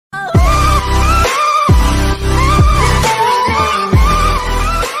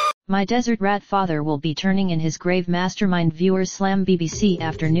My desert rat father will be turning in his grave. Mastermind viewers slam BBC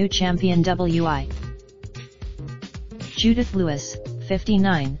after new champion WI. Judith Lewis,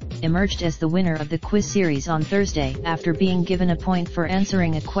 59, emerged as the winner of the quiz series on Thursday after being given a point for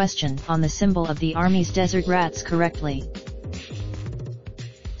answering a question on the symbol of the Army's desert rats correctly.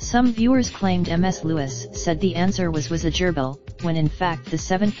 Some viewers claimed Ms. Lewis said the answer was a gerbil, when in fact the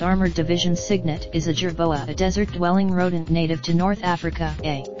 7th Armored Division signet is a jerboa, a desert-dwelling rodent native to North Africa.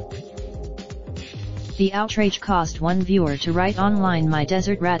 The outrage caused one viewer to write online, "My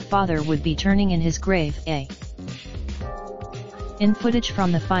desert rat father would be turning in his grave." In footage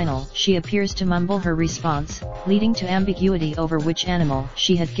from the final, she appears to mumble her response, leading to ambiguity over which animal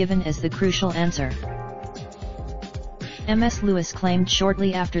she had given as the crucial answer. Ms. Lewis claimed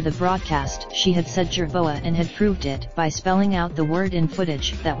shortly after the broadcast she had said jerboa and had proved it by spelling out the word in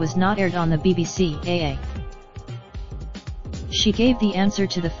footage that was not aired on the BBC. She gave the answer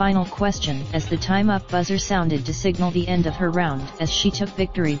to the final question as the time-up buzzer sounded to signal the end of her round, as she took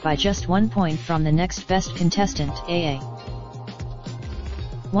victory by just 1 point from the next best contestant.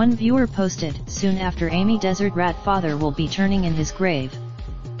 One viewer posted, "Soon after Amy desert rat father will be turning in his grave."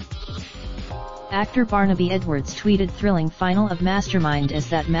 Actor Barnaby Edwards tweeted thrilling final of Mastermind as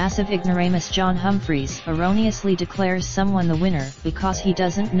that massive ignoramus John Humphreys erroneously declares someone the winner because he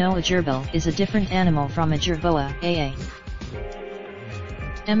doesn't know a gerbil is a different animal from a jerboa.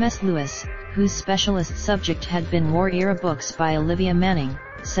 Ms. Lewis, whose specialist subject had been War Era books by Olivia Manning,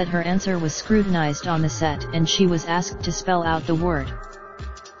 said her answer was scrutinized on the set and she was asked to spell out the word.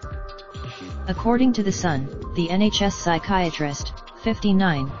 According to The Sun, the NHS psychiatrist,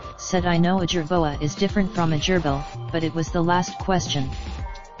 59, said, "I know a jerboa is different from a gerbil, but it was the last question.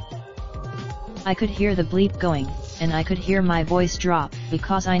 I could hear the bleep going, and I could hear my voice drop,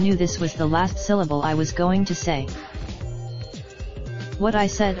 because I knew this was the last syllable I was going to say. What I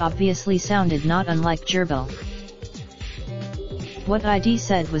said obviously sounded not unlike gerbil. What I'd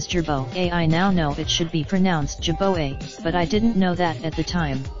said was jerboa. I now know it should be pronounced jerboa, but I didn't know that at the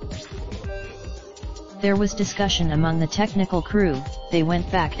time." There was discussion among the technical crew, they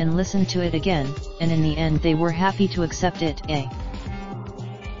went back and listened to it again, and in the end they were happy to accept it.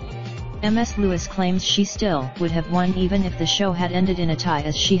 Ms. Lewis claims she still would have won even if the show had ended in a tie,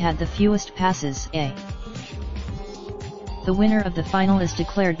 as she had the fewest passes. The winner of the final is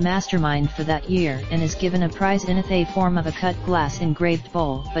declared Mastermind for that year and is given a prize in the form of a cut glass engraved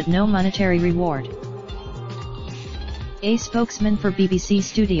bowl, but no monetary reward. A spokesman for BBC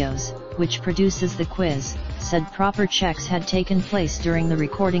Studios, which produces the quiz, said proper checks had taken place during the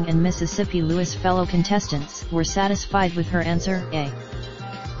recording and Mississippi Lewis fellow contestants were satisfied with her answer.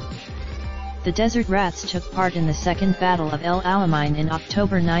 The Desert Rats took part in the Second Battle of El Alamein in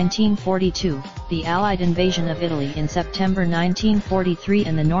October 1942, the Allied invasion of Italy in September 1943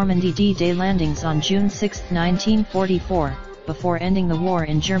 and the Normandy D-Day landings on June 6, 1944, before ending the war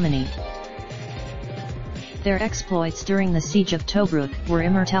in Germany. Their exploits during the Siege of Tobruk were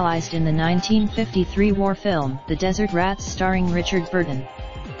immortalized in the 1953 war film The Desert Rats starring Richard Burton.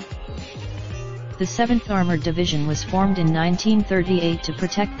 The 7th Armored Division was formed in 1938 to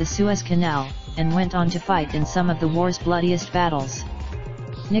protect the Suez Canal, and went on to fight in some of the war's bloodiest battles.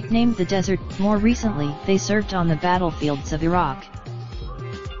 Nicknamed the Desert, more recently they served on the battlefields of Iraq.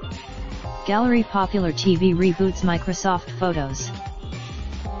 Gallery Popular TV reboots Microsoft Photos.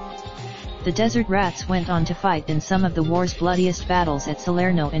 The Desert Rats went on to fight in some of the war's bloodiest battles at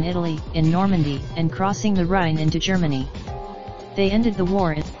Salerno in Italy, in Normandy, and crossing the Rhine into Germany. They ended the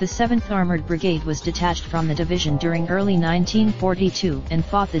war. The 7th Armored Brigade was detached from the division during early 1942 and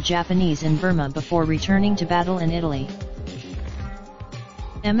fought the Japanese in Burma before returning to battle in Italy.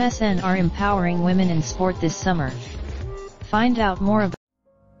 MSN are empowering women in sport this summer. Find out more about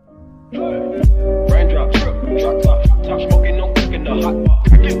Raindrop, drop top, top smoking, no cooking the hot pot.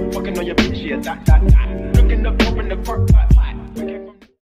 Fucking on your bitch, yeah, that. Looking up, open the park pot.